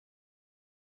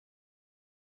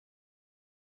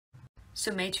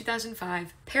So May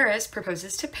 2005, Paris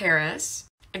proposes to Paris,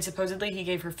 and supposedly he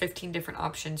gave her 15 different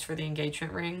options for the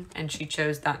engagement ring, and she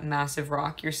chose that massive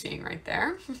rock you're seeing right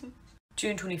there.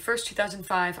 June 21st,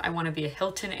 2005, I Want to Be a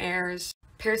Hilton'S.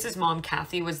 Paris's mom,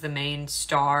 Kathy, was the main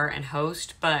star and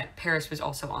host, but Paris was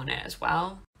also on it as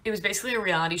well. It was basically a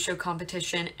reality show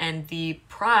competition, and the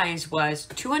prize was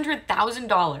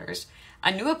 $200,000,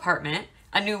 a new apartment,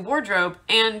 a new wardrobe,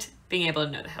 and being able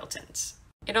to know the Hilton'S.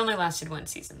 It only lasted one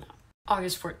season though.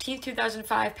 August 14th,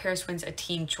 2005, Paris wins a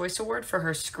Teen Choice Award for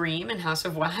her Scream in House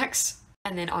of Wax.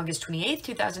 And then August 28th,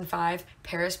 2005,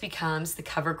 Paris becomes the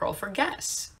cover girl for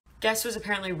Guess. Guess was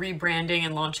apparently rebranding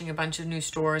and launching a bunch of new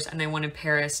stores, and they wanted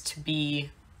Paris to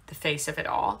be the face of it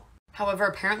all. However,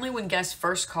 apparently when Guess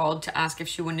first called to ask if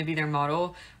she wanted to be their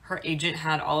model, her agent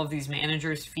had all of these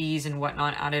managers' fees and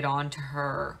whatnot added on to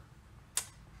her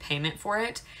payment for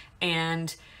it,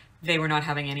 and they were not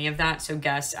having any of that, so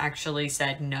Guess actually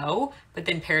said no, but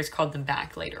then Paris called them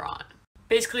back later on.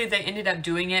 Basically, they ended up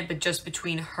doing it, but just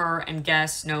between her and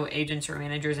Guess, no agents or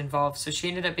managers involved, so she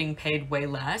ended up being paid way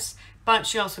less, but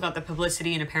she also got the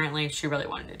publicity, and apparently she really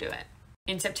wanted to do it.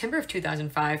 In September of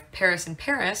 2005, Paris and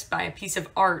Paris buy a piece of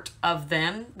art of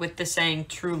them with the saying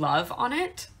 "True Love" on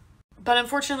it. But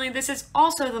unfortunately, this is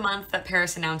also the month that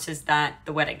Paris announces that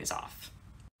the wedding is off.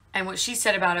 And what she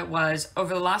said about it was,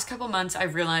 over the last couple months,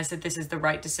 I've realized that this is the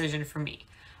right decision for me.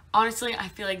 Honestly, I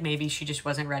feel like maybe she just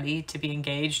wasn't ready to be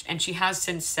engaged, and she has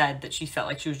since said that she felt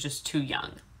like she was just too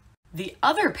young. The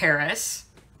other Paris,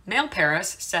 male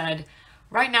Paris, said,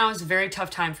 "Right now is a very tough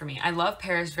time for me. I love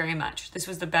Paris very much. This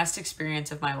was the best experience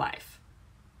of my life."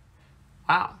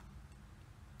 Wow.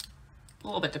 A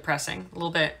little bit depressing, a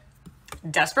little bit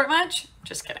desperate much?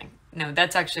 Just kidding. No,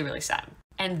 that's actually really sad.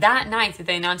 And that night that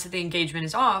they announced that the engagement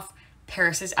is off,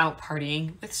 Paris is out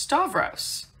partying with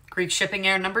Stavros, Greek shipping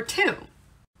heir number 2.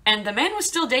 And the man was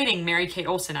still dating Mary-Kate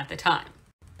Olsen at the time.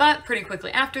 But pretty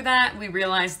quickly after that, we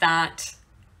realized that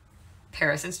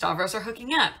Paris and Stavros are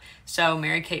hooking up. So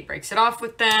Mary-Kate breaks it off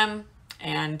with them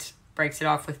and breaks it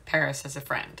off with Paris as a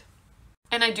friend.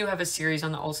 And I do have a series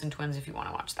on the Olsen twins if you want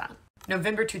to watch that.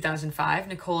 November 2005,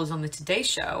 Nicole is on the Today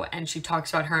Show, and she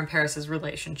talks about her and Paris's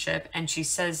relationship, and she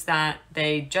says that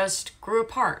they just grew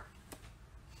apart.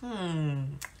 I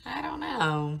don't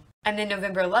know. And then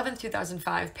November 11th,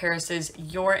 2005, Paris's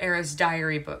Your Era's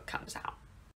Diary book comes out.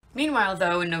 Meanwhile,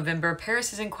 though, in November,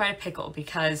 Paris is in quite a pickle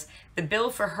because the bill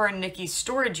for her and Nikki's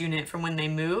storage unit from when they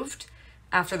moved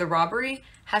after the robbery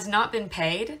has not been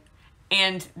paid,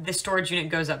 and the storage unit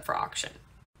goes up for auction.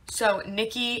 So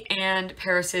Nikki and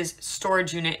Paris's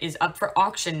storage unit is up for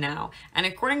auction now, and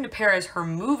according to Paris, her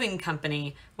moving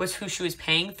company was who she was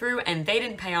paying through, and they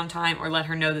didn't pay on time or let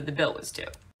her know that the bill was due.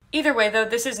 Either way, though,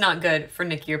 this is not good for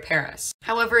Nikki or Paris.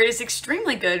 However, it is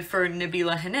extremely good for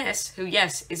Nabila Hannis, who,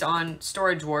 yes, is on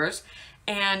Storage Wars,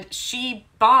 and she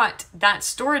bought that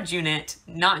storage unit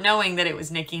not knowing that it was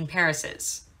Nikki and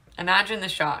Paris's. Imagine the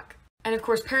shock. And of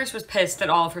course, Paris was pissed that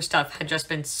all of her stuff had just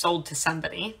been sold to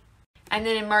somebody. And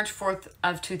then in March 4th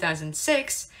of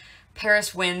 2006,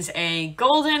 Paris wins a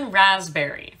Golden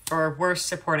Raspberry for Worst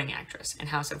Supporting Actress in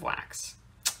House of Wax.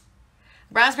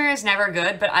 Raspberry is never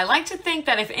good, but I like to think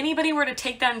that if anybody were to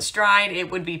take that in stride,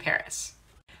 it would be Paris.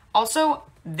 Also,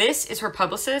 this is her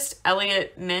publicist,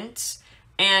 Elliot Mintz,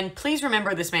 and please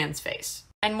remember this man's face.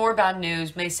 And more bad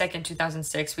news, May 2nd,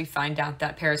 2006, we find out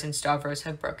that Paris and Stavros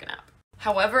have broken up.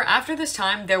 However, after this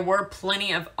time, there were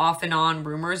plenty of off and on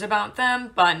rumors about them,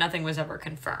 but nothing was ever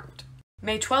confirmed.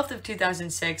 May 12th of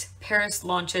 2006, Paris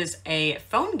launches a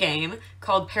phone game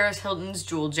called Paris Hilton's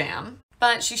Jewel Jam,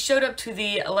 but she showed up to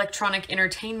the Electronic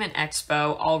Entertainment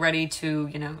Expo all ready to,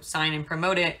 sign and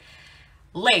promote it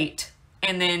late,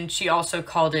 and then she also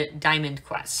called it Diamond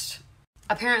Quest.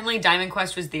 Apparently, Diamond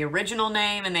Quest was the original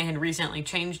name, and they had recently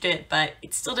changed it, but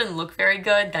it still didn't look very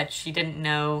good that she didn't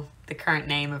know the current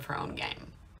name of her own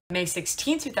game. May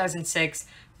 16, 2006,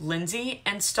 Lindsay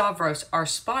and Stavros are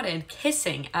spotted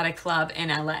kissing at a club in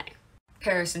LA.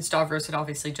 Paris and Stavros had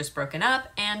obviously just broken up,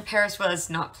 and Paris was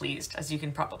not pleased, as you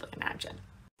can probably imagine.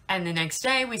 And the next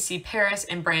day, we see Paris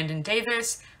and Brandon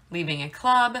Davis leaving a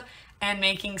club and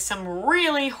making some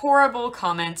really horrible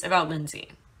comments about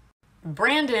Lindsay.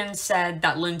 Brandon said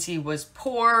that Lindsay was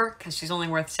poor because she's only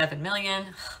worth $7 million.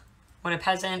 What a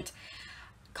peasant.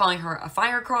 Calling her a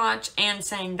fire crotch and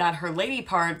saying that her lady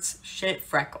parts shit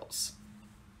freckles.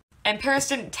 And Paris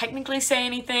didn't technically say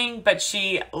anything, but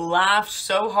she laughed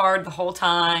so hard the whole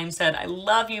time, said, "I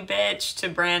love you, bitch," to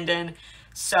Brandon.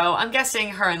 So I'm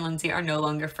guessing her and Lindsay are no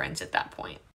longer friends at that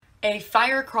point. A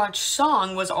fire crotch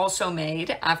song was also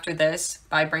made after this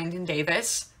by Brandon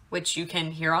Davis, which you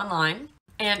can hear online.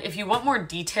 And if you want more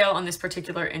detail on this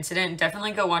particular incident,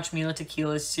 definitely go watch Mila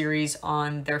Tequila's series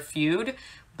on their feud.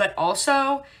 But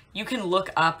also, you can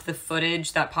look up the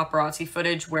footage, that paparazzi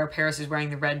footage where Paris is wearing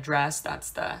the red dress.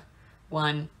 That's the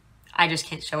one. I just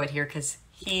can't show it here because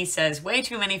he says way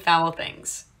too many foul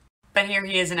things. But here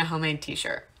he is in a homemade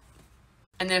t-shirt.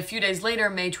 And then a few days later,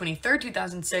 May 23rd,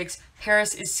 2006,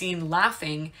 Paris is seen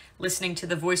laughing, listening to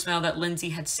the voicemail that Lindsay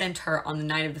had sent her on the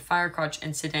night of the fire crotch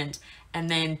incident. And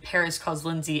then Paris calls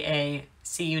Lindsay a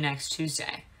 "see you next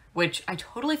Tuesday," which I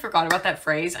totally forgot about that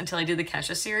phrase until I did the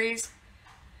Kesha series.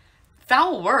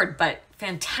 Foul word, but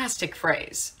fantastic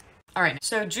phrase. All right,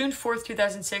 so June 4th,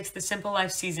 2006, The Simple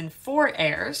Life Season 4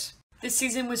 airs. This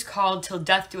season was called Till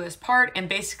Death Do Us Part, and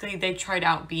basically they tried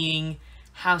out being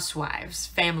housewives,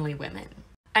 family women.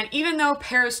 And even though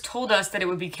Paris told us that it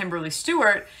would be Kimberly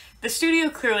Stewart, the studio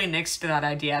clearly nixed that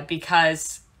idea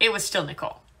because it was still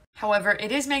Nicole. However,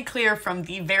 it is made clear from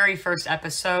the very first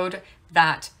episode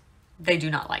that they do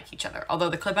not like each other. Although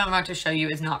the clip I'm about to show you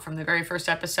is not from the very first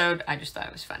episode, I just thought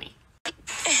it was funny. So,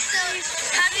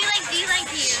 how do you be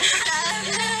like you?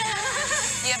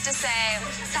 You have to say,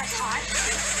 that's hot.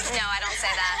 No, I don't say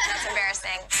that. That's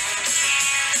embarrassing.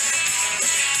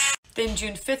 Then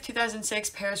June 5th,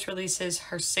 2006, Paris releases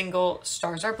her single,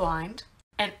 Stars Are Blind.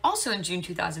 And also in June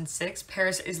 2006,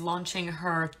 Paris is launching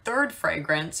her third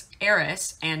fragrance,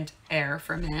 Eris, and Air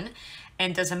for men,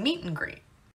 and does a meet and greet.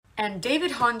 And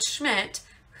David Hans Schmidt,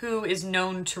 who is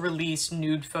known to release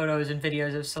nude photos and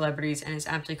videos of celebrities and is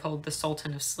aptly called the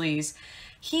Sultan of Sleaze,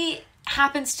 he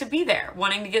happens to be there,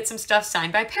 wanting to get some stuff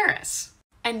signed by Paris.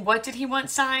 And what did he want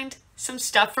signed? Some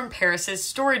stuff from Paris's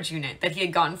storage unit that he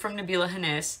had gotten from Nabila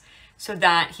Hannis so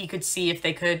that he could see if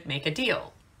they could make a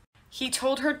deal. He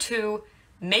told her to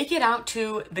make it out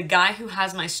to the guy who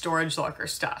has my storage locker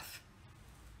stuff.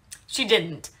 She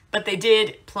didn't, but they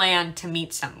did plan to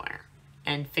meet somewhere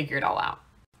and figure it all out.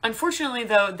 Unfortunately,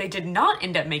 though, they did not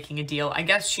end up making a deal. I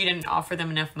guess she didn't offer them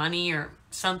enough money or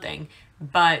something,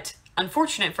 but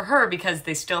unfortunate for her because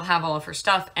they still have all of her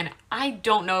stuff, and I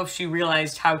don't know if she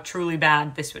realized how truly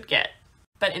bad this would get.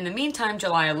 But in the meantime,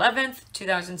 July 11th,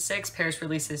 2006, Paris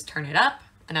releases Turn It Up,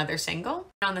 another single.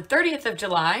 On the 30th of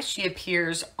July, she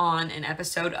appears on an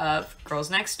episode of Girls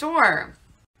Next Door.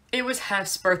 It was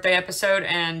Hef's birthday episode,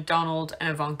 and Donald and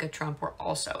Ivanka Trump were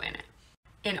also in it.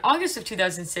 In August of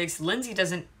 2006, Lindsay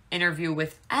does an interview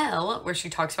with Elle where she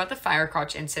talks about the fire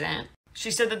crotch incident. She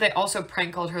said that they also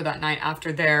prank called her that night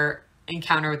after their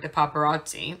encounter with the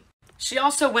paparazzi. She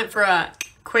also went for a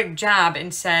quick jab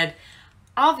and said,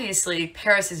 obviously,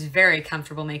 Paris is very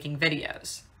comfortable making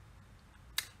videos.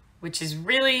 Which is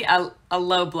really a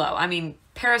low blow. I mean,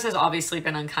 Paris has obviously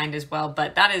been unkind as well,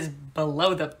 but that is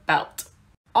below the belt.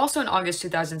 Also in August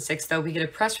 2006, though, we get a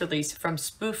press release from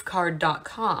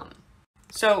spoofcard.com.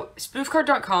 So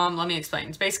spoofcard.com, let me explain.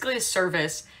 It's basically a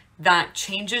service that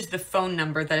changes the phone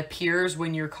number that appears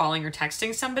when you're calling or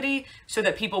texting somebody so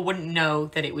that people wouldn't know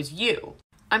that it was you.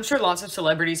 I'm sure lots of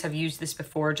celebrities have used this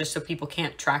before just so people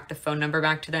can't track the phone number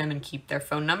back to them and keep their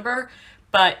phone number,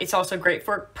 but it's also great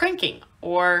for pranking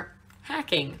or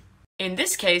hacking. In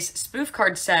this case,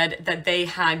 Spoofcard said that they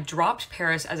had dropped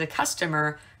Paris as a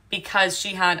customer because she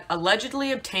had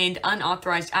allegedly obtained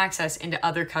unauthorized access into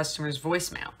other customers'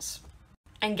 voicemails.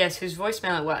 And guess whose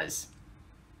voicemail it was?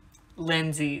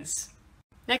 Lindsay's.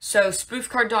 Next, so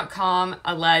spoofcard.com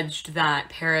alleged that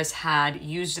Paris had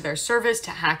used their service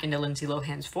to hack into Lindsay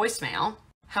Lohan's voicemail.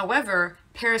 However,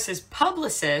 Paris's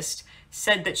publicist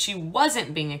said that she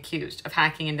wasn't being accused of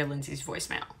hacking into Lindsay's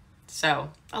voicemail.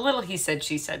 So a little he said,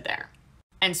 she said there.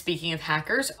 And speaking of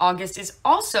hackers, August is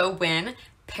also when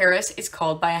Paris is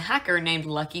called by a hacker named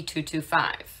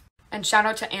Lucky225. And shout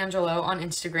out to Angelo on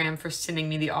Instagram for sending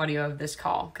me the audio of this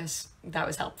call, because that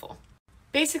was helpful.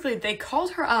 Basically, they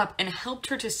called her up and helped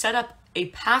her to set up a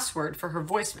password for her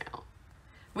voicemail,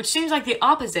 which seems like the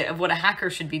opposite of what a hacker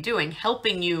should be doing,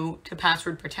 helping you to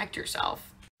password protect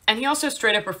yourself. And he also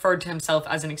straight up referred to himself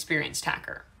as an experienced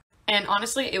hacker. And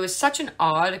honestly, it was such an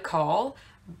odd call,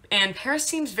 and Paris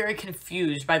seems very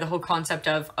confused by the whole concept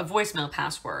of a voicemail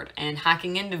password and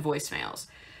hacking into voicemails.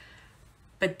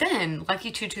 But then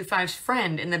Lucky225's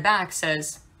friend in the back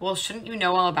says, well, shouldn't you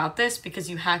know all about this because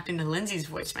you hacked into Lindsay's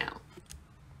voicemail?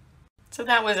 So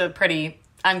that was a pretty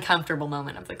uncomfortable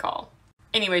moment of the call.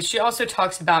 Anyways, she also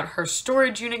talks about her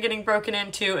storage unit getting broken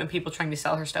into and people trying to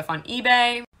sell her stuff on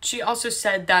eBay. She also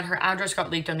said that her address got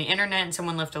leaked on the internet and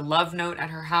someone left a love note at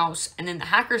her house. And then the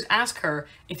hackers ask her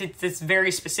if it's this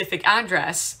very specific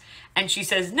address. And she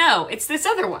says, no, it's this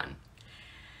other one.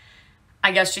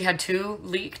 I guess she had two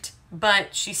leaked,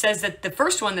 but she says that the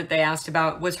first one that they asked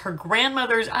about was her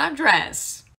grandmother's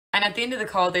address. And at the end of the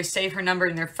call, they save her number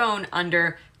in their phone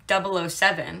under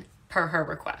 007 per her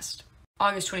request.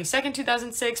 August 22nd,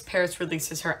 2006, Paris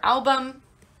releases her album,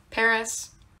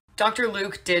 Paris. Dr.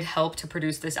 Luke did help to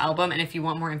produce this album, and if you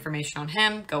want more information on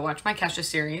him, go watch my Kesha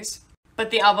series.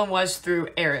 But the album was through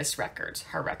Eris Records,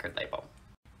 her record label.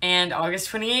 And August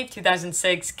 28th,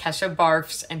 2006, Kesha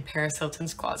barfs in Paris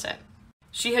Hilton's closet.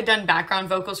 She had done background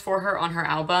vocals for her on her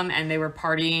album, and they were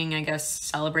partying, I guess,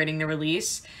 celebrating the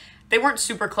release. They weren't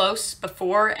super close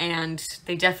before, and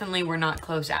they definitely were not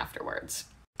close afterwards.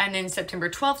 And in September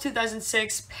 12th,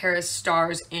 2006, Paris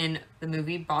stars in the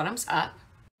movie Bottoms Up.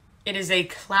 It is a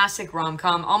classic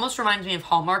rom-com, almost reminds me of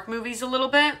Hallmark movies a little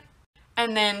bit.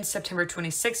 And then September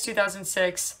 26,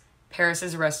 2006, Paris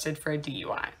is arrested for a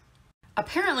DUI.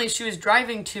 Apparently, she was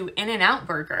driving to In-N-Out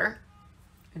Burger.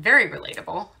 Very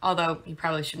relatable, although you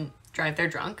probably shouldn't drive there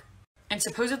drunk. And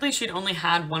supposedly she'd only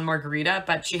had one margarita,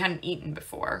 but she hadn't eaten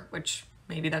before, which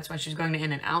maybe that's why she's going to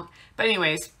In-N-Out. But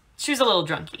anyways, she was a little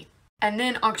drunky. And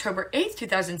then October 8th,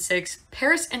 2006,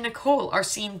 Paris and Nicole are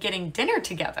seen getting dinner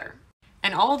together.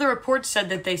 And all the reports said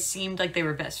that they seemed like they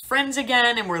were best friends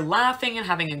again and were laughing and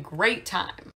having a great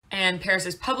time. And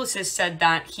Paris's publicist said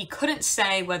that he couldn't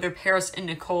say whether Paris and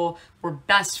Nicole were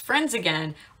best friends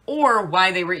again or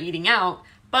why they were eating out,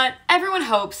 but everyone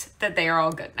hopes that they are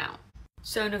all good now.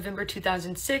 So November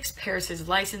 2006, Paris's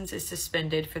license is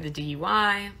suspended for the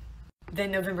DUI.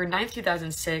 Then November 9th,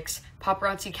 2006,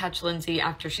 paparazzi catch Lindsay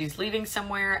after she's leaving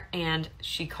somewhere, and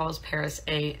she calls Paris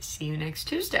a "see you next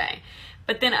Tuesday,"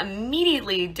 but then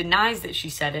immediately denies that she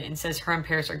said it and says her and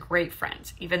Paris are great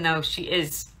friends, even though she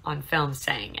is on film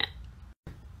saying it.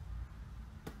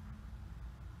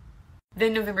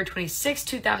 Then November 26,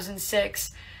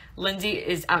 2006, Lindsay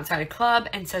is outside a club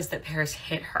and says that Paris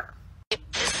hit her. This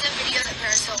is a video that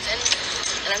Paris Hilton,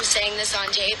 and I'm saying this on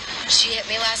tape. She hit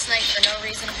me last night for no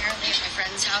reason, apparently, at my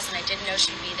friend's house, and I didn't know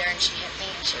she'd be there, and she hit me.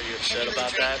 And she Are you hit upset me with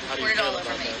about a drink that? and How do you poured it feel all over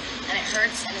about me. that? And it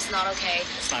hurts, and it's not okay.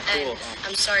 It's not and cool.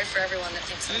 I'm sorry for everyone that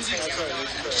thinks I'm crazy.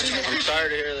 I'm sorry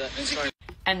to hear that.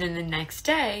 And then the next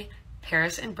day,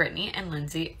 Paris and Brittany and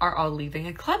Lindsay are all leaving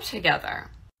a club together.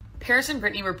 Paris and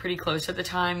Brittany were pretty close at the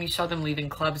time. You saw them leaving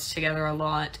clubs together a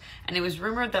lot. And it was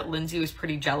rumored that Lindsay was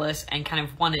pretty jealous and kind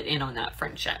of wanted in on that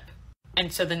friendship.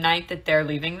 And so the night that they're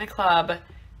leaving the club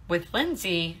with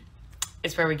Lindsay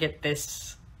is where we get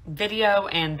this video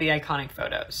and the iconic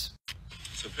photos.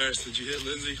 So Paris, did you hit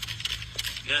Lindsay?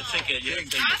 Yeah, ticket. Yeah,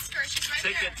 ticket. Ask her, she's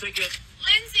right there. Ticket.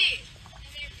 Lindsay,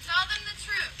 tell them the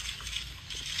truth.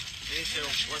 Nisha,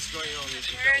 what's going on?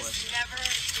 Nisha, tell Paris us. never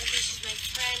told me she's my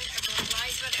friend. Everyone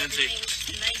lies about Lindsay. everything.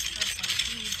 She's a nice person.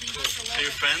 Please leave us alone. Are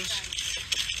you friends?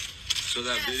 So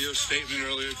that video statement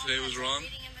earlier today was wrong?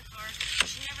 Waiting in the car.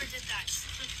 She never did that. She's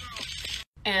a good girl.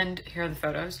 And here are the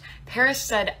photos. Paris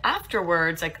said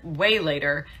afterwards, like way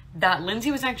later, that Lindsay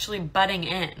was actually butting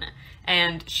in.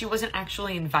 And she wasn't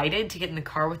actually invited to get in the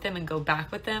car with them and go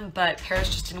back with them, but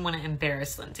Paris just didn't want to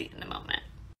embarrass Lindsay in the moment.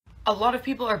 A lot of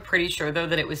people are pretty sure, though,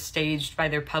 that it was staged by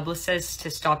their publicists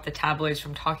to stop the tabloids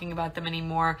from talking about them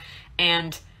anymore.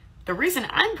 And the reason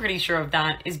I'm pretty sure of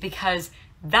that is because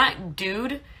that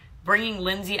dude bringing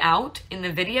Lindsay out in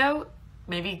the video,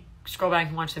 maybe scroll back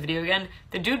and watch the video again,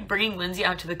 the dude bringing Lindsay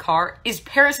out to the car is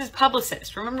Paris's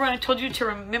publicist. Remember when I told you to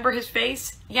remember his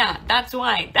face? Yeah, that's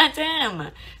why. That's him.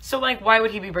 So, like, why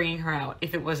would he be bringing her out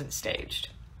if it wasn't staged?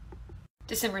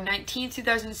 December 19th,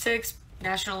 2006,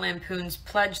 National Lampoon's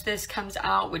Pledge This comes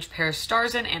out, which Paris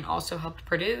stars in and also helped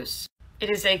produce.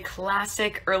 It is a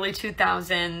classic early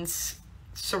 2000s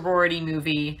sorority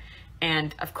movie.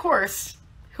 And, of course,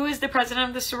 who is the president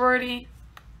of the sorority?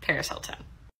 Paris Hilton.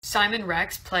 Simon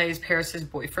Rex plays Paris's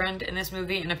boyfriend in this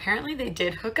movie, and apparently they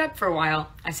did hook up for a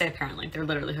while. I say apparently, they're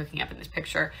literally hooking up in this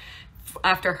picture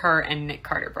after her and Nick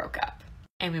Carter broke up.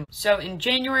 So in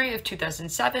January of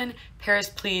 2007, Paris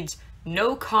pleads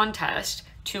no contest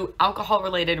to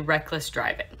alcohol-related reckless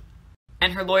driving.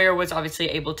 And her lawyer was obviously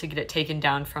able to get it taken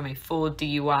down from a full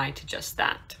DUI to just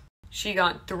that. She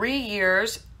got 3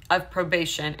 years of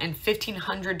probation and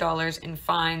 $1,500 in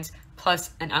fines,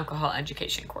 plus an alcohol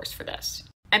education course for this.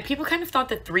 And people kind of thought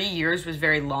that 3 years was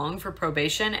very long for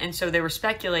probation, and so they were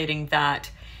speculating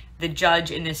that the judge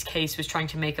in this case was trying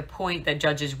to make a point that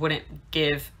judges wouldn't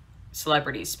give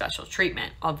celebrities special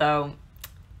treatment, although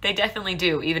they definitely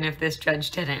do, even if this judge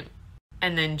didn't.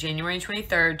 And then January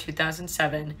 23rd,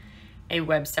 2007, a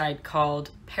website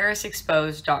called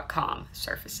parisexposed.com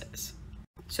surfaces.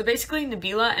 So basically,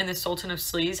 Nabila and the Sultan of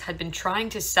Sleaze had been trying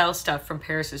to sell stuff from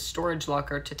Paris's storage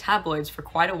locker to tabloids for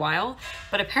quite a while,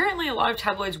 but apparently a lot of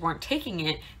tabloids weren't taking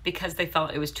it because they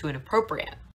felt it was too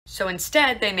inappropriate. So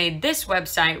instead, they made this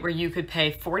website where you could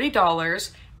pay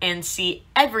 $40 and see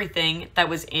everything that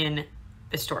was in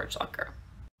the storage locker.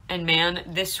 And man,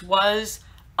 this was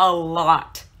a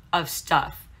lot of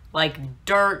stuff, like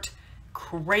dirt,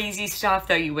 crazy stuff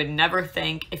that you would never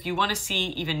think. If you want to see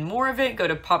even more of it, go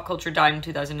to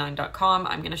popculturediedin2009.com.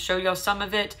 I'm going to show y'all some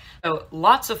of it. So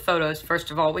lots of photos.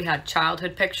 First of all, we had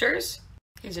childhood pictures.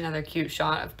 Here's another cute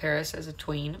shot of Paris as a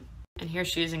tween. And here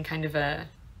she is in kind of a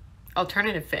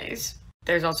alternative phase.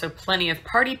 There's also plenty of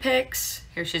party pics.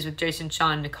 Here she is with Jason,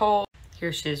 Shaw, and Nicole.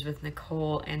 Here she is with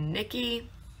Nicole and Nikki.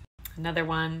 Another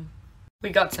one. We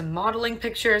got some modeling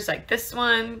pictures like this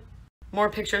one. More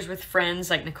pictures with friends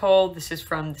like Nicole. This is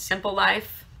from The Simple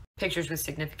Life. Pictures with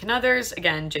significant others.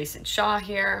 Again, Jason Shaw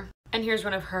here. And here's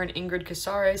one of her and Ingrid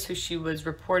Casares, who she was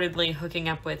reportedly hooking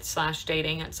up with /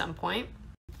 dating at some point.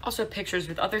 Also pictures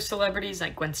with other celebrities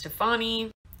like Gwen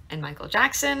Stefani and Michael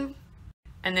Jackson.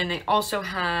 And then they also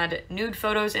had nude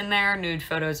photos in there. Nude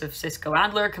photos of Cisco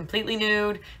Adler, completely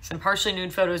nude. Some partially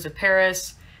nude photos of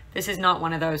Paris. This is not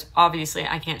one of those. Obviously,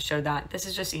 I can't show that. This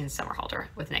is just Ian Somerhalder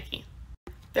with Nikki.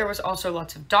 There was also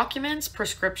lots of documents,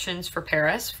 prescriptions for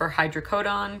Paris for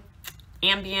hydrocodone,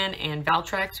 Ambien, and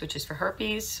Valtrex, which is for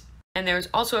herpes. And there was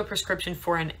also a prescription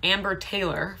for an Amber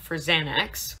Taylor for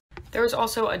Xanax. There was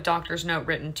also a doctor's note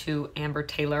written to Amber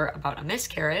Taylor about a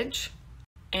miscarriage.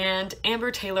 And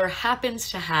Amber Taylor happens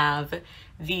to have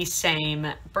the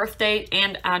same birth date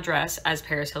and address as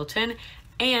Paris Hilton.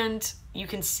 And you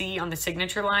can see on the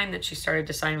signature line that she started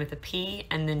to sign with a P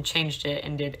and then changed it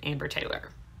and did Amber Taylor,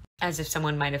 as if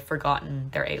someone might have forgotten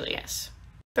their alias.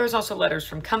 There was also letters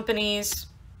from companies.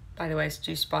 By the way,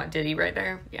 do you spot Diddy right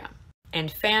there? Yeah.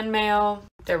 And fan mail.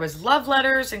 There was love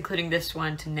letters, including this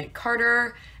one to Nick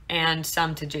Carter and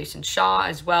some to Jason Shaw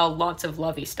as well. Lots of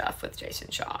lovey stuff with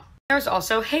Jason Shaw. There was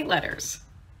also hate letters.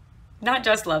 Not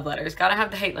just love letters, gotta have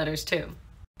the hate letters too.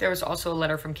 There was also a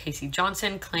letter from Casey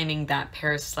Johnson claiming that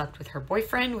Paris slept with her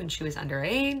boyfriend when she was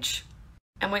underage.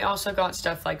 And we also got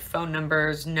stuff like phone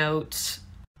numbers, notes,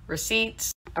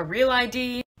 receipts, a real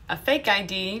ID, a fake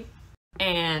ID,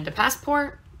 and a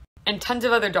passport, and tons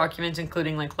of other documents,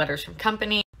 including like letters from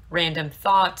company, random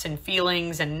thoughts and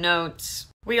feelings and notes.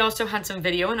 We also had some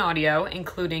video and audio,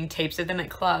 including tapes of them at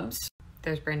clubs.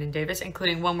 There's Brandon Davis,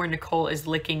 including one where Nicole is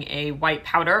licking a white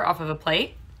powder off of a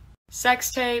plate.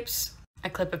 Sex tapes, a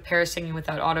clip of Paris singing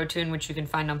without autotune, which you can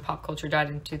find on Pop Culture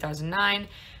Died in 2009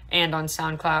 and on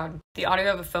SoundCloud. The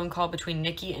audio of a phone call between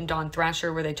Nikki and Dawn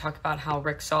Thrasher where they talk about how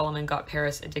Rick Solomon got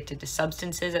Paris addicted to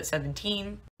substances at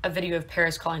 17. A video of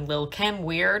Paris calling Lil' Kim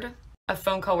weird. A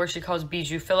phone call where she calls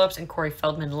Bijou Phillips and Corey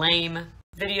Feldman lame.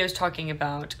 Videos talking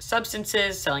about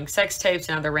substances, selling sex tapes,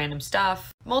 and other random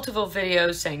stuff. Multiple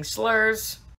videos saying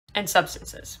slurs and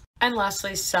substances. And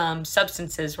lastly, some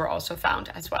substances were also found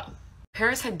as well.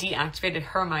 Paris had deactivated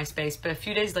her MySpace, but a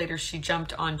few days later she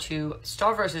jumped onto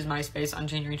Stavros' MySpace on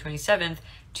January 27th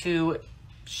to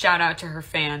shout out to her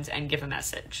fans and give a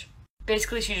message.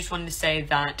 Basically, she just wanted to say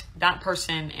that that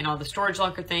person in all the storage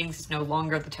locker things is no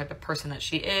longer the type of person that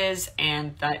she is,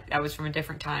 and that was from a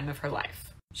different time of her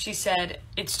life. She said,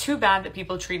 "It's too bad that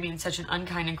people treat me in such an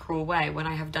unkind and cruel way when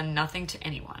I have done nothing to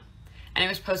anyone." And it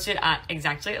was posted at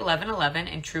exactly 11:11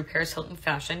 in true Paris Hilton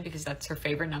fashion because that's her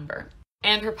favorite number.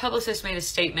 And her publicist made a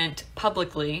statement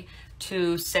publicly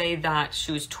to say that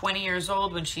she was 20 years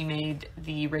old when she made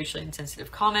the racially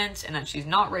insensitive comments and that she's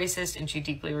not racist and she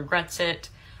deeply regrets it,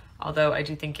 although I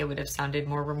do think it would have sounded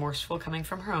more remorseful coming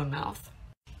from her own mouth.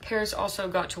 Paris also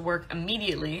got to work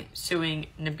immediately suing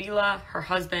Nabila, her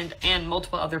husband, and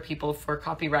multiple other people for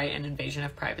copyright and invasion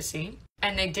of privacy.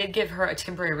 And they did give her a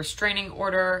temporary restraining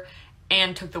order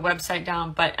and took the website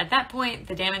down, but at that point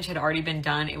the damage had already been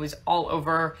done. It was all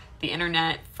over the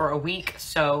internet for a week,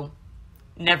 so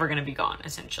never gonna be gone,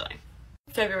 essentially.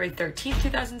 February 13th,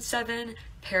 2007,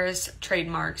 Paris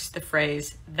trademarks the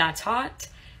phrase, "That's hot,"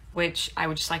 which I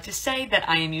would just like to say that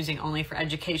I am using only for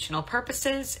educational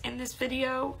purposes in this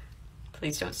video.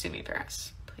 Please don't sue me,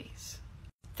 Paris, please.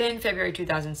 Then February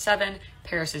 2007,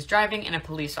 Paris is driving and a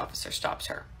police officer stops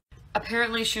her.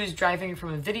 Apparently she was driving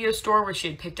from a video store where she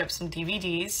had picked up some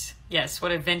DVDs. Yes,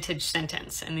 what a vintage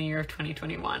sentence in the year of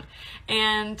 2021.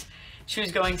 And she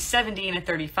was going 70 in a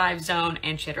 35 zone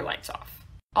and she had her lights off.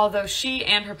 Although she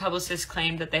and her publicist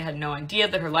claimed that they had no idea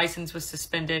that her license was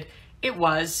suspended, it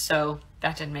was, so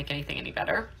that didn't make anything any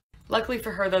better. Luckily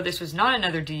for her though, this was not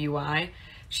another DUI.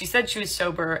 She said she was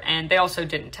sober and they also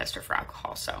didn't test her for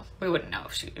alcohol, so we wouldn't know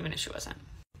even if she wasn't.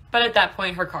 But at that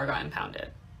point, her car got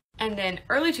impounded. And then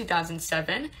early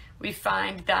 2007, we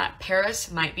find that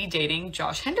Paris might be dating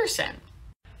Josh Henderson.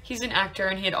 He's an actor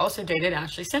and he had also dated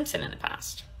Ashley Simpson in the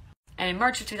past. And in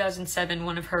March of 2007,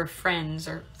 one of her friends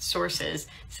or sources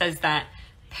says that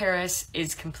Paris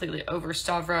is completely over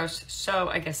Stavros, so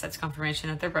I guess that's confirmation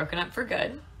that they're broken up for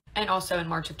good. And also in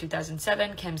March of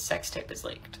 2007, Kim's sex tape is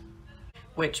leaked,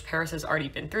 which Paris has already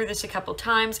been through this a couple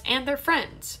times, and they're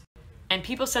friends. And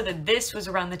people said that this was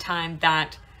around the time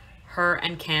that her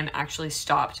and Kim actually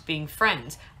stopped being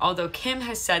friends, although Kim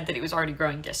has said that it was already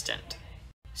growing distant.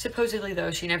 Supposedly,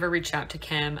 though, she never reached out to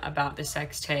Kim about the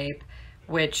sex tape,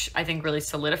 which I think really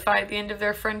solidified the end of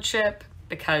their friendship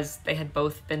because they had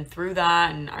both been through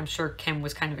that, and I'm sure Kim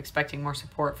was kind of expecting more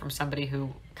support from somebody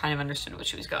who kind of understood what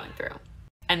she was going through.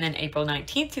 And then April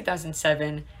 19th,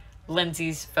 2007,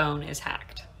 Lindsay's phone is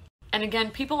hacked. And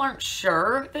again, people aren't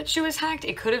sure that she was hacked.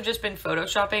 It could have just been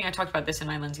photoshopping. I talked about this in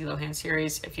my Lindsay Lohan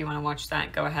series. If you want to watch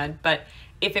that, go ahead. But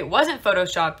if it wasn't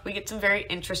photoshopped, we get some very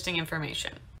interesting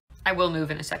information. I will move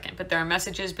in a second, but there are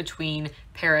messages between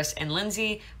Paris and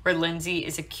Lindsay where Lindsay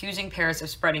is accusing Paris of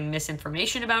spreading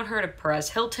misinformation about her to Perez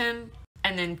Hilton.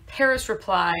 And then Paris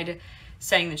replied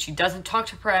saying that she doesn't talk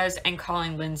to Perez and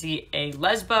calling Lindsay a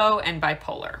lesbo and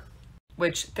bipolar.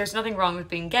 Which, there's nothing wrong with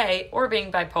being gay or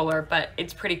being bipolar, but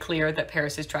it's pretty clear that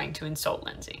Paris is trying to insult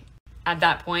Lindsay. At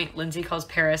that point, Lindsay calls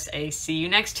Paris a "see you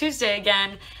next Tuesday"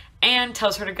 again and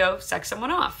tells her to go sex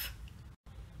someone off.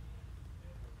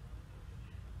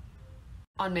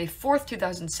 On May 4th,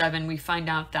 2007, we find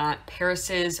out that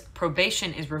Paris's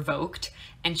probation is revoked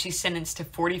and she's sentenced to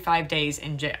 45 days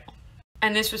in jail.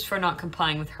 And this was for not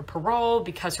complying with her parole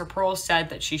because her parole said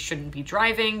that she shouldn't be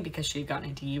driving because she had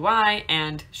gotten a DUI,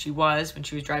 and she was when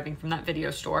she was driving from that video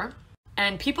store.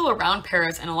 And people around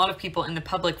Paris and a lot of people in the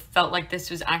public felt like this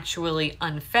was actually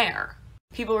unfair.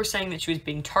 People were saying that she was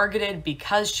being targeted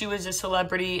because she was a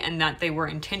celebrity and that they were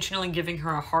intentionally giving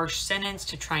her a harsh sentence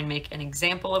to try and make an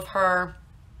example of her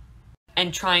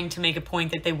and trying to make a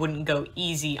point that they wouldn't go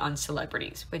easy on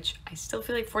celebrities, which I still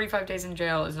feel like 45 days in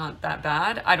jail is not that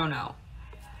bad. I don't know.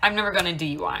 I've never gotten a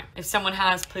DUI. If someone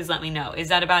has, please let me know. Is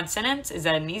that a bad sentence? Is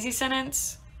that an easy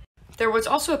sentence? There was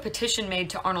also a petition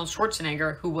made to Arnold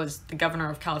Schwarzenegger, who was the governor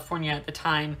of California at the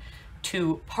time,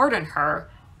 to pardon her,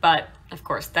 but of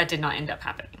course that did not end up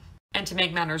happening. And to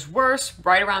make matters worse,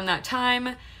 right around that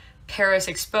time,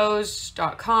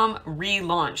 ParisExposed.com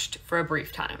relaunched for a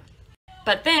brief time.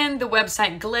 But then the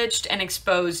website glitched and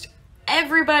exposed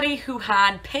everybody who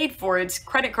had paid for its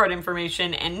credit card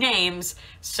information and names,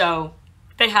 so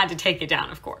they had to take it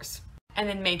down, of course. And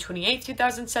then May 28th,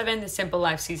 2007, The Simple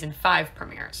Life Season 5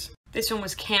 premieres. This one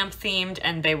was camp themed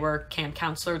and they were camp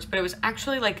counselors, but it was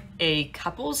actually like a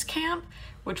couples camp,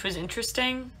 which was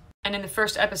interesting. And in the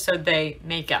first episode, they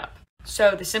make up.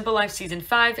 So The Simple Life Season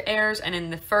 5 airs, and in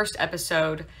the first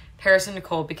episode, Paris and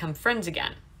Nicole become friends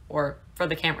again. Or for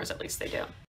the cameras, at least they do.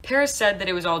 Paris said that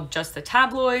it was all just the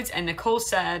tabloids, and Nicole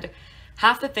said,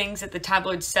 "Half the things that the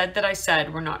tabloids said that I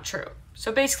said were not true."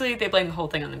 So basically, they blame the whole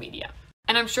thing on the media.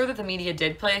 And I'm sure that the media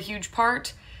did play a huge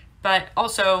part, but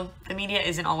also, the media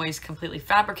isn't always completely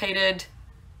fabricated.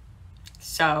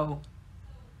 So,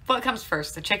 what comes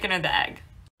first, the chicken or the egg?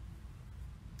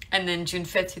 And then June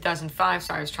 5th, 2005,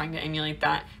 sorry, I was trying to emulate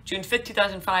that. June 5th,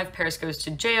 2005, Paris goes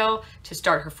to jail to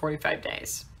start her 45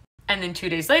 days. And then 2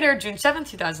 days later, June 7th,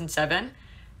 2007,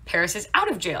 Paris is out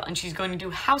of jail and she's going to do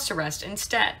house arrest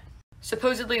instead.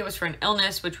 Supposedly it was for an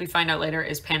illness, which we find out later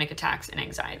is panic attacks and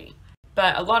anxiety.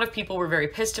 But a lot of people were very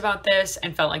pissed about this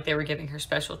and felt like they were giving her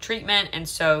special treatment, and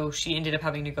so she ended up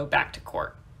having to go back to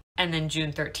court. And then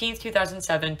June 13th,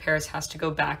 2007, Paris has to go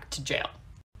back to jail.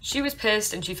 She was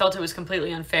pissed and she felt it was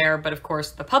completely unfair, but of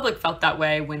course the public felt that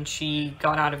way when she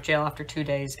got out of jail after 2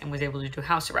 days and was able to do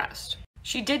house arrest.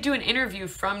 She did do an interview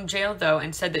from jail though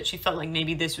and said that she felt like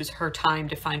maybe this was her time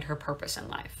to find her purpose in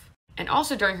life. And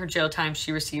also during her jail time,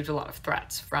 she received a lot of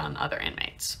threats from other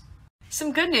inmates.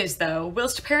 Some good news though,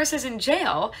 whilst Paris is in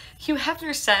jail, Hugh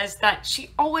Hefner says that she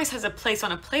always has a place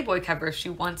on a Playboy cover if she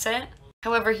wants it.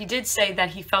 However, he did say that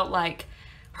he felt like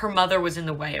her mother was in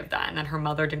the way of that and that her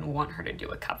mother didn't want her to do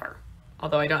a cover.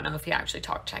 Although I don't know if he actually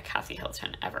talked to Kathy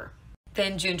Hilton ever.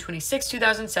 Then June 26,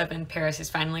 2007, Paris is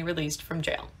finally released from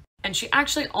jail. And she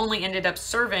actually only ended up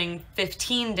serving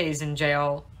 15 days in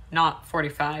jail, not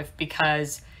 45,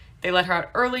 because they let her out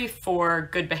early for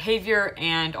good behavior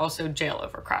and also jail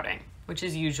overcrowding, which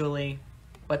is usually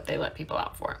what they let people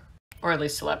out for, or at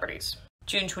least celebrities.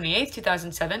 June 28,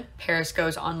 2007, Paris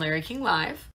goes on Larry King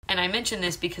Live. And I mention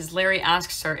this because Larry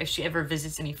asks her if she ever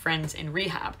visits any friends in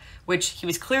rehab, which he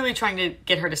was clearly trying to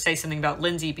get her to say something about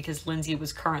Lindsay because Lindsay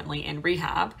was currently in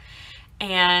rehab.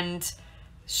 And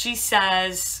she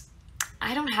says,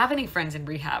 "I don't have any friends in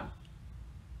rehab."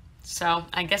 So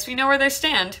I guess we know where they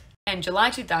stand. In July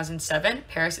 2007,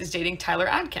 Paris is dating Tyler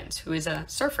Adkins, who is a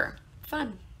surfer.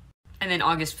 Fun. And then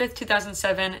August 5th,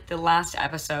 2007, the last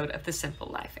episode of The Simple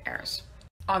Life airs.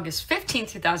 August 15th,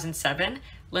 2007,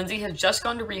 Lindsay has just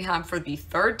gone to rehab for the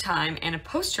 3rd time, and a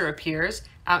poster appears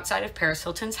outside of Paris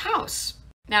Hilton's house.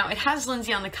 Now, it has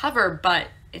Lindsay on the cover, but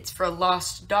it's for a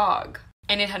lost dog.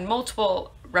 And it had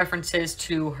multiple references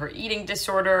to her eating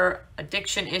disorder,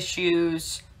 addiction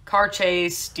issues, car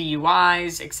chase,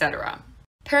 DUIs, etc.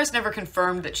 Paris never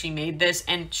confirmed that she made this,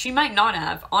 and she might not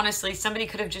have. Honestly, somebody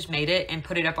could have just made it and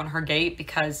put it up on her gate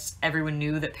because everyone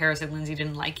knew that Paris and Lindsay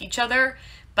didn't like each other.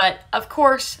 But of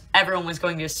course, everyone was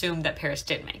going to assume that Paris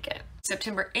did make it.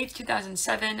 September 8th,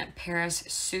 2007, Paris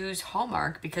sues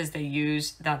Hallmark because they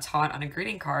used "That's Hot" on a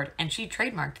greeting card, and she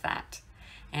trademarked that.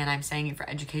 And I'm saying it for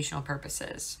educational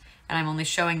purposes. And I'm only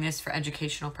showing this for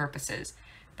educational purposes,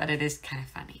 but it is kind of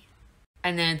funny.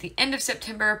 And then at the end of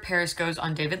September, Paris goes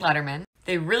on David Letterman.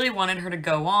 They really wanted her to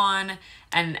go on,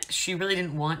 and she really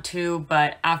didn't want to,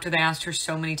 but after they asked her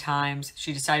so many times,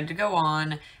 she decided to go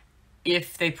on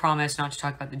if they promised not to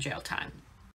talk about the jail time.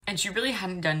 And she really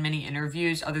hadn't done many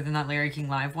interviews other than that Larry King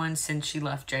Live one since she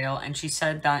left jail, and she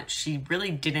said that she really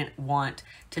didn't want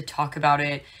to talk about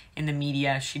it in the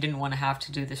media. She didn't want to have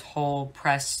to do this whole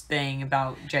press thing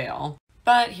about jail.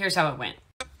 But here's how it went.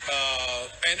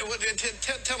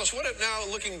 Tell us, what now,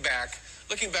 looking back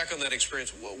on that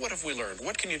experience, what have we learned?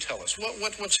 What can you tell us?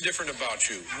 What's different about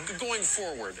you going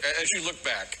forward as you look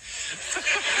back?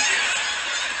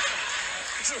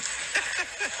 Well,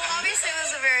 obviously it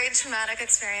was a very traumatic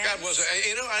experience. God, was it?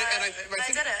 You know, I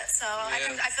did it, so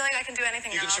yeah. I feel like I can do anything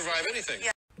now. You can survive anything.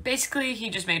 Yeah. Basically, he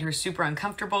just made her super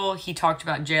uncomfortable. He talked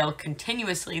about jail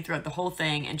continuously throughout the whole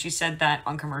thing, and she said that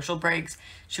on commercial breaks,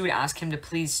 she would ask him to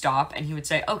please stop, and he would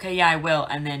say, okay, yeah, I will,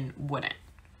 and then wouldn't,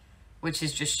 which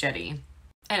is just shitty.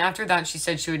 And after that, she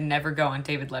said she would never go on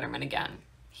David Letterman again.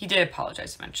 He did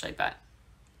apologize eventually, but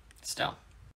still.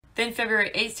 Then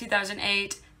February 8th,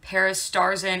 2008, Paris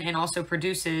stars in and also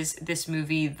produces this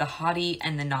movie, The Hottie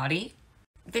and the Naughty.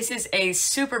 This is a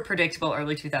super predictable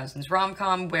early 2000s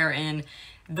rom-com wherein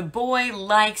the boy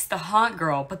likes the hot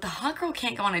girl, but the hot girl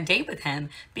can't go on a date with him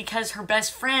because her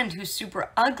best friend, who's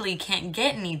super ugly, can't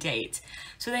get any dates.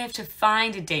 So they have to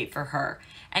find a date for her.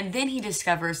 And then he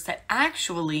discovers that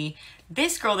actually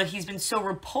this girl that he's been so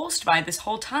repulsed by this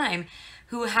whole time,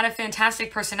 who had a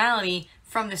fantastic personality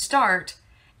from the start,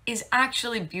 is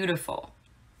actually beautiful.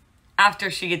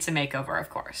 After she gets a makeover, of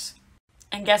course.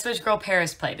 And guess which girl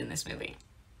Paris played in this movie?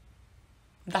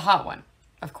 The hot one,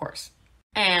 of course.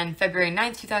 And February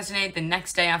 9th, 2008, the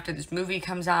next day after this movie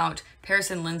comes out, Paris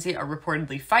and Lindsay are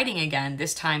reportedly fighting again,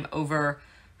 this time over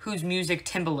whose music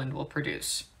Timbaland will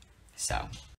produce. So,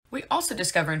 we also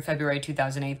discover in February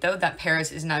 2008, though, that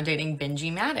Paris is now dating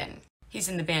Benji Madden. He's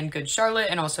in the band Good Charlotte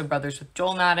and also brothers with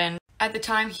Joel Madden. At the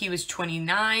time, he was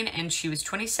 29 and she was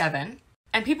 27.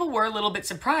 And people were a little bit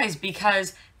surprised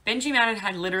because Benji Madden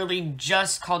had literally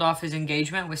just called off his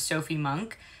engagement with Sophie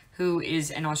Monk, who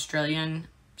is an Australian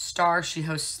star. She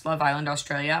hosts Love Island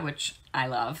Australia, which I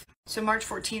love. So March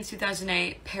 14th,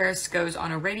 2008, Paris goes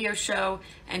on a radio show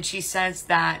and she says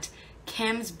that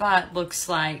Kim's butt looks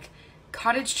like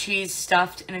cottage cheese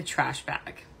stuffed in a trash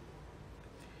bag.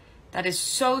 That is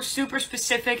so super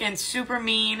specific and super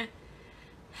mean.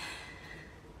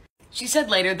 She said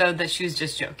later, though, that she was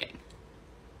just joking.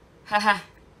 Haha.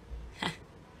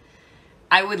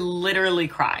 I would literally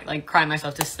cry, like cry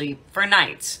myself to sleep for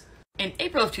nights. In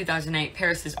April of 2008,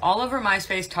 Paris is all over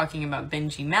MySpace talking about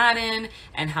Benji Madden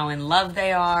and how in love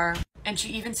they are. And she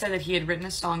even said that he had written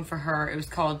a song for her. It was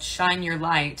called Shine Your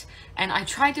Light. And I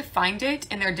tried to find it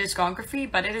in their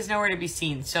discography, but it is nowhere to be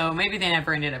seen. So maybe they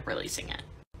never ended up releasing it.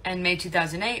 In May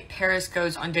 2008, Paris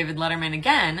goes on David Letterman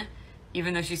again,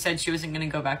 even though she said she wasn't going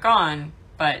to go back on,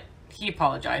 but he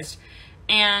apologized.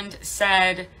 And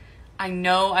said, I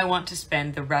know I want to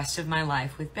spend the rest of my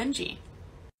life with Benji.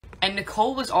 And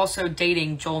Nicole was also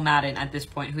dating Joel Madden at this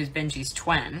point, who's Benji's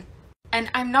twin. And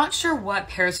I'm not sure what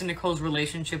Paris and Nicole's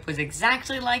relationship was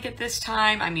exactly like at this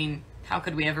time. I mean, how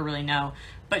could we ever really know?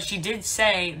 But she did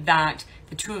say that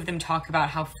the two of them talk about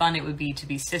how fun it would be to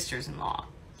be sisters-in-law.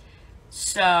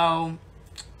 So,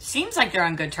 seems like they're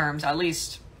on good terms, at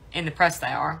least in the press they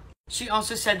are. She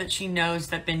also said that she knows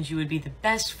that Benji would be the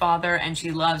best father and she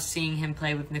loves seeing him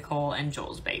play with Nicole and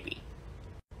Joel's baby.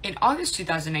 In August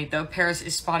 2008, though, Paris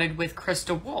is spotted with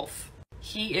Krista Wolf.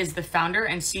 He is the founder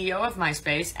and CEO of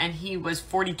MySpace, and he was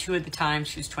 42 at the time.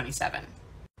 She was 27.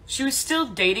 She was still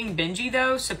dating Benji,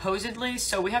 though, supposedly,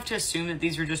 so we have to assume that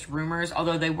these are just rumors,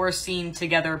 although they were seen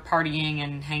together partying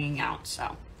and hanging out,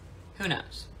 so who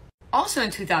knows. Also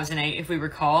in 2008, if we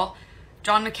recall,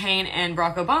 John McCain and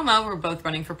Barack Obama were both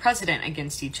running for president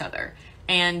against each other.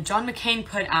 And John McCain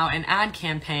put out an ad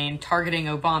campaign targeting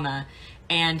Obama,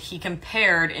 and he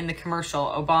compared in the commercial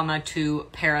Obama to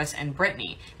Paris and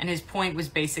Britney. And his point was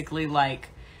basically like,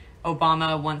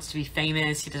 Obama wants to be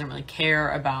famous, he doesn't really care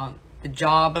about the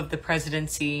job of the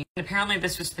presidency. And apparently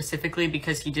this was specifically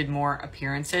because he did more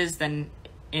appearances than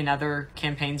in other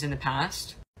campaigns in the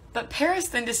past. But Paris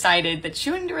then decided that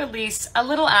she wanted to release a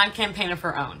little ad campaign of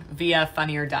her own via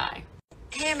Funny or Die.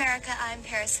 Hey America, I'm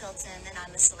Paris Hilton and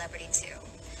I'm a celebrity too.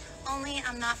 Only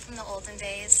I'm not from the olden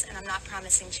days and I'm not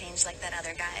promising change like that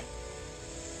other guy.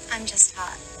 I'm just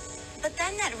hot. But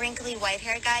then that wrinkly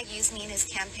white-haired guy used me in his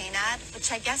campaign ad, which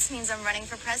I guess means I'm running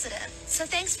for president. So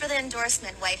thanks for the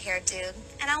endorsement, white-haired dude.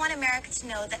 And I want America to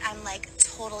know that I'm like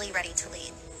totally ready to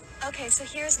lead. Okay, so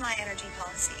here's my energy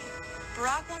policy.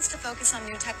 Barack wants to focus on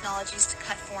new technologies to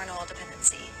cut foreign oil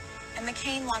dependency, and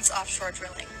McCain wants offshore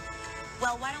drilling.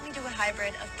 Well, why don't we do a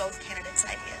hybrid of both candidates'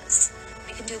 ideas?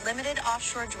 We can do limited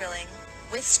offshore drilling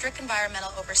with strict environmental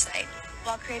oversight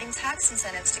while creating tax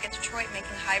incentives to get Detroit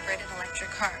making hybrid and electric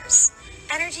cars.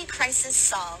 Energy crisis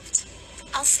solved.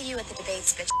 I'll see you at the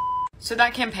debates, bitch. So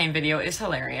that campaign video is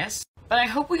hilarious, but I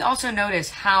hope we also notice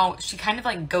how she kind of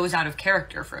like goes out of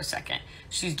character for a second.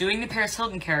 She's doing the Paris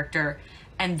Hilton character,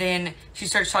 and then she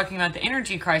starts talking about the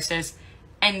energy crisis,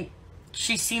 and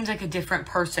she seems like a different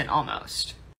person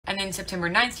almost. And then September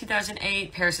 9th,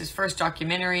 2008, Paris's first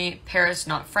documentary, Paris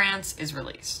Not France, is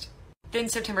released. Then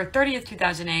September 30th,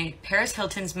 2008, Paris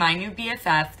Hilton's My New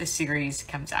BFF, the series,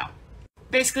 comes out.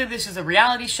 Basically, this was a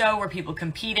reality show where people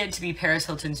competed to be Paris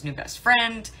Hilton's new best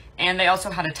friend, and they also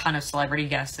had a ton of celebrity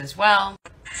guests as well.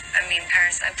 I mean,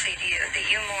 Paris, I plead to you that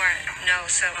you more know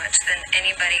so much than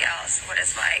anybody else what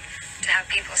it's like to have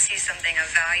people see something of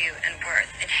value and worth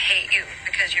and hate you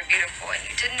because you're beautiful and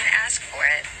you didn't ask for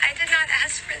it. I did not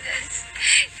ask for this.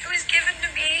 It was given to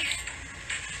me.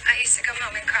 I used to come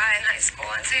home and cry in high school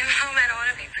and say, Mom, I don't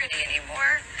want to be pretty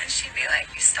anymore. And she'd be like,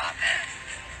 you stop it.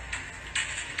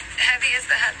 Heavy is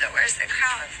the head that wears the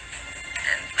crown.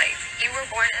 And, like, you were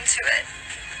born into it.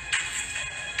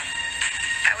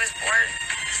 I was born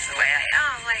just the way I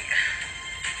am. Like,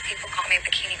 people call me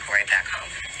Bikini Corey back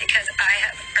home because I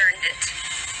have earned it.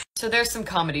 So there's some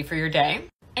comedy for your day.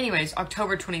 Anyways,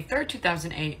 October 23rd,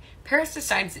 2008, Paris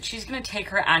decides that she's going to take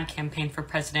her ad campaign for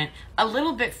president a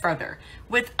little bit further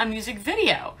with a music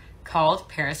video called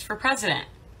Paris for President.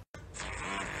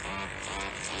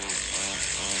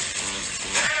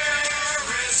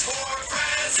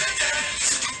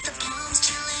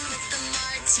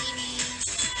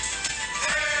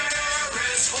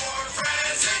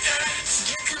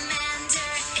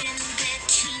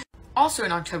 Also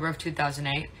in October of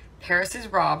 2008, Paris is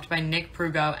robbed by Nick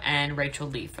Prugo and Rachel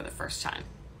Lee for the first time.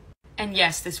 And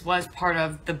yes, this was part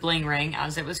of the Bling Ring,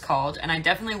 as it was called, and I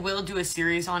definitely will do a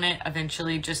series on it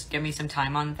eventually, just give me some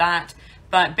time on that.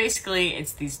 But basically,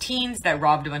 it's these teens that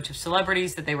robbed a bunch of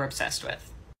celebrities that they were obsessed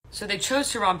with. So they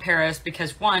chose to rob Paris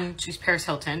because 1, she's Paris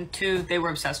Hilton, 2, they were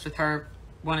obsessed with her,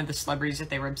 one of the celebrities that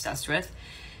they were obsessed with,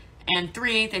 and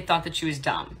 3, they thought that she was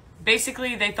dumb.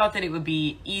 Basically, they thought that it would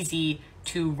be easy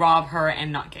to rob her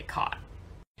and not get caught.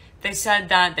 They said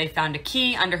that they found a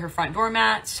key under her front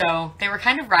doormat, so they were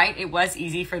kind of right. It was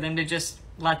easy for them to just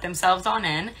let themselves on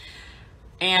in.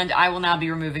 And I will now be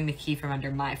removing the key from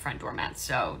under my front doormat,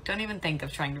 so don't even think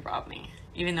of trying to rob me.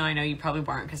 Even though I know you probably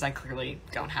weren't, because I clearly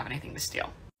don't have anything to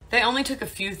steal. They only took a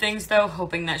few things though,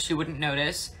 hoping that she wouldn't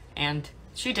notice, and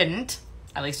she didn't,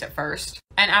 at least at first.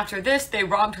 And after this, they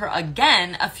robbed her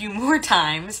again a few more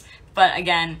times, but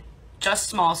again, just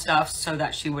small stuff so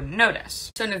that she wouldn't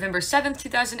notice. So November 7th,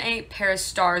 2008, Paris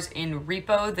stars in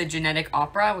Repo, the Genetic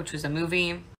Opera, which was a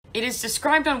movie. It is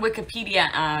described on Wikipedia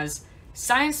as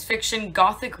science fiction,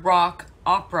 gothic rock,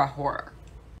 opera horror.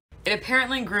 It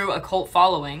apparently grew a cult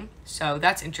following, so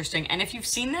that's interesting. And if you've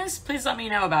seen this, please let me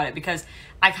know about it because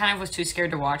I kind of was too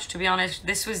scared to watch, to be honest.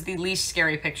 This was the least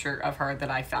scary picture of her that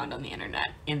I found on the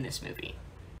internet in this movie.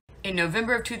 In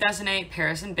November of 2008,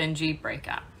 Paris and Benji break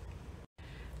up.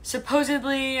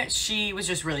 Supposedly, she was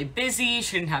just really busy,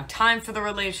 she didn't have time for the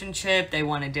relationship, they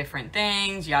wanted different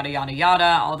things, yada yada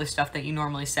yada, all the stuff that you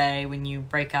normally say when you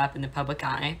break up in the public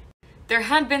eye. There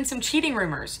had been some cheating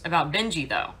rumors about Benji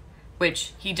though,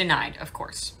 which he denied, of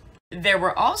course. There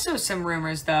were also some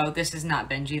rumors though, this is not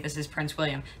Benji, this is Prince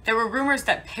William. There were rumors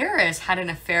that Paris had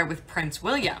an affair with Prince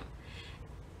William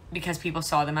because people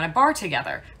saw them at a bar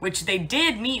together, which they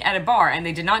did meet at a bar and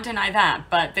they did not deny that,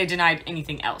 but they denied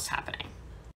anything else happening.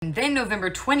 And then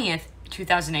November 20th,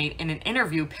 2008, in an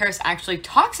interview, Paris actually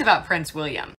talks about Prince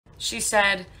William. She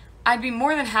said, "I'd be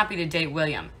more than happy to date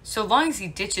William, so long as he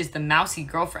ditches the mousy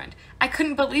girlfriend. I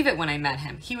couldn't believe it when I met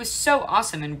him. He was so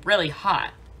awesome and really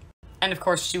hot." And of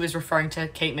course, she was referring to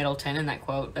Kate Middleton in that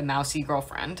quote, the mousy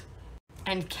girlfriend.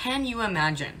 And can you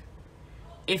imagine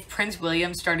if Prince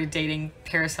William started dating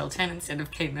Paris Hilton instead of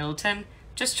Kate Middleton?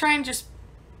 Just try and just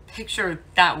picture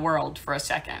that world for a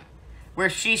second, where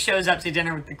she shows up to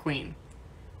dinner with the Queen.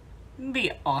 It'd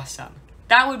be awesome.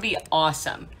 That would be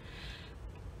awesome.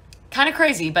 Kind of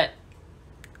crazy, but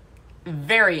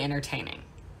very entertaining.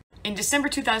 In December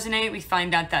 2008, we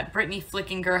find out that Brittany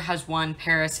Flickinger has won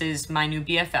Paris's My New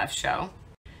BFF show.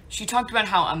 She talked about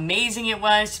how amazing it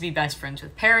was to be best friends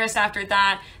with Paris after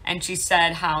that, and she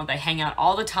said how they hang out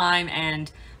all the time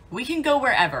and we can go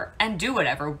wherever and do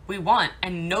whatever we want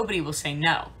and nobody will say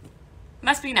no.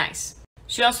 Must be nice.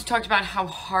 She also talked about how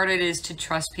hard it is to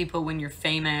trust people when you're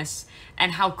famous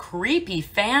and how creepy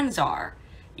fans are,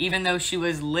 even though she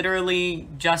was literally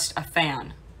just a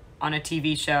fan on a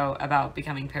TV show about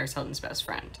becoming Paris Hilton's best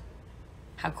friend.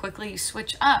 How quickly you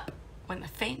switch up when the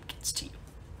fame gets to you.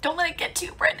 Don't let it get to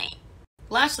you, Brittany.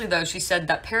 Lastly, though, she said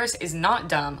that Paris is not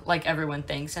dumb like everyone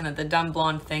thinks and that the dumb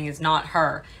blonde thing is not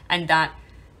her and that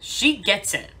she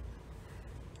gets it,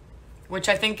 which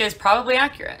I think is probably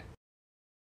accurate.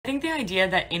 I think the idea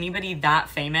that anybody that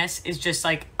famous is just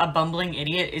like a bumbling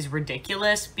idiot is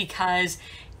ridiculous, because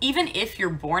even if you're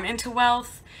born into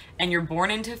wealth and you're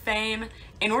born into fame,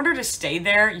 in order to stay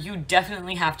there, you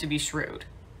definitely have to be shrewd.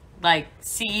 Like,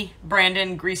 see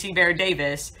Brandon Greasy Bear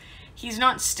Davis, he's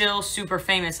not still super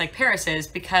famous like Paris is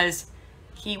because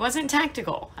he wasn't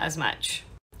tactical as much.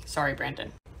 Sorry,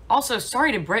 Brandon. Also,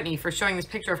 sorry to Brittany for showing this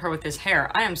picture of her with this hair.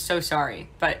 I am so sorry,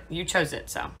 but you chose it,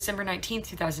 so. December 19th,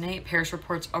 2008, Paris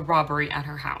reports a robbery at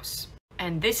her house.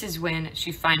 And this is when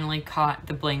she finally caught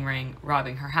the bling ring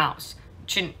robbing her house.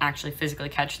 She didn't actually physically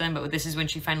catch them, but this is when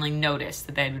she finally noticed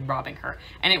that they had been robbing her.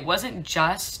 And it wasn't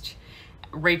just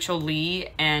Rachel Lee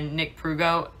and Nick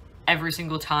Prugo every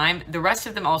single time. The rest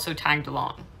of them also tagged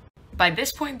along. By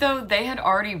this point, though, they had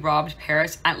already robbed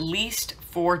Paris at least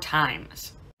 4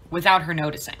 times without her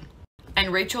noticing.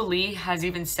 And Rachel Lee has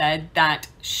even said that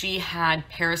she had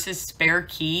Paris's spare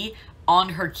key on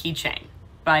her keychain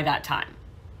by that time.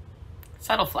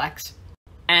 Subtle flex.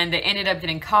 And they ended up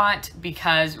getting caught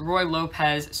because Roy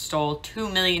Lopez stole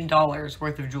 $2 million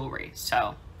worth of jewelry.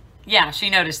 So yeah, she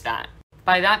noticed that.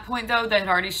 By that point, though, they had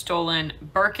already stolen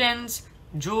Birkins,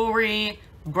 jewelry,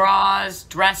 bras,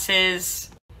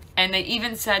 dresses, and they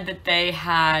even said that they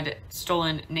had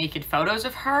stolen naked photos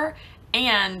of her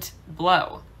and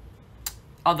blow.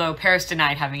 Although Paris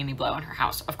denied having any blow in her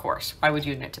house, of course. Why would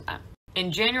you admit to that?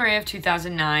 In January of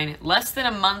 2009, less than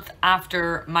a month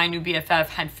after My New BFF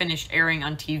had finished airing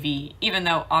on TV, even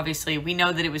though obviously we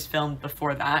know that it was filmed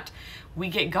before that, we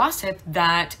get gossip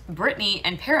that Brittany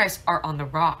and Paris are on the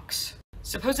rocks.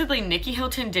 Supposedly, Nikki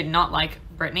Hilton did not like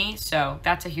Brittany, so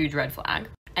that's a huge red flag.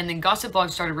 And then Gossip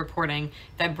Blog started reporting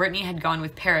that Brittany had gone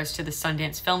with Paris to the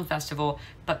Sundance Film Festival,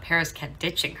 but Paris kept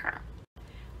ditching her.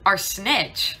 Our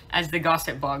snitch, as the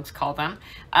gossip blogs call them,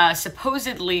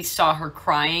 supposedly saw her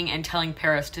crying and telling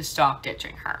Paris to stop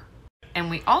ditching her. And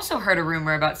we also heard a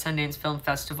rumor about Sundance Film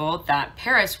Festival that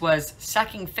Paris was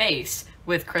sucking face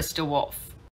with Krista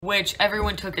Wolf, which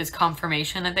everyone took as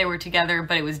confirmation that they were together,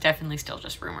 but it was definitely still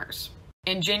just rumors.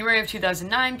 In January of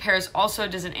 2009, Paris also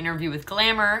does an interview with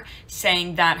Glamour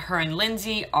saying that her and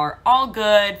Lindsay are all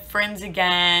good, friends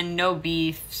again, no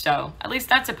beef, so at least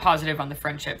that's a positive on the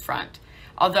friendship front.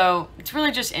 Although it's really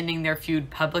just ending their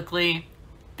feud publicly,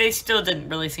 they still didn't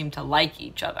really seem to like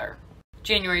each other.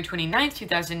 January 29th,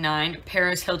 2009,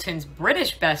 Paris Hilton's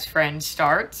British best friend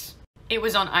starts. It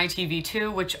was on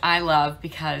ITV2, which I love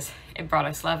because it brought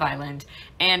us Love Island,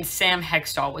 and Sam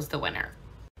Hextall was the winner.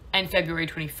 And February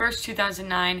 21st,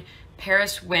 2009,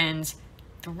 Paris wins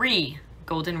 3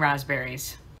 Golden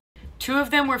Raspberries. 2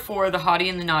 of them were for The Hottie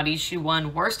and the Naughty. She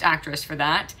won Worst Actress for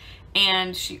that,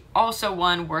 and she also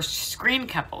won Worst Screen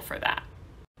Couple for that.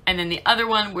 And then the other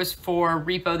one was for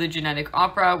Repo the Genetic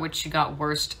Opera, which she got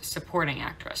Worst Supporting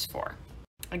Actress for.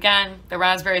 Again, the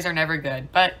raspberries are never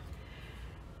good, but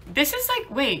this is like,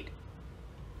 wait,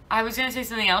 I was gonna say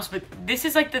something else, but this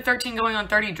is like the 13 Going on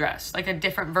 30 dress, like a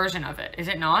different version of it, is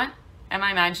it not? Am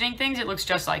I imagining things? It looks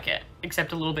just like it,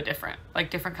 except a little bit different, like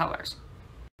different colors.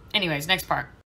 Anyways, next part.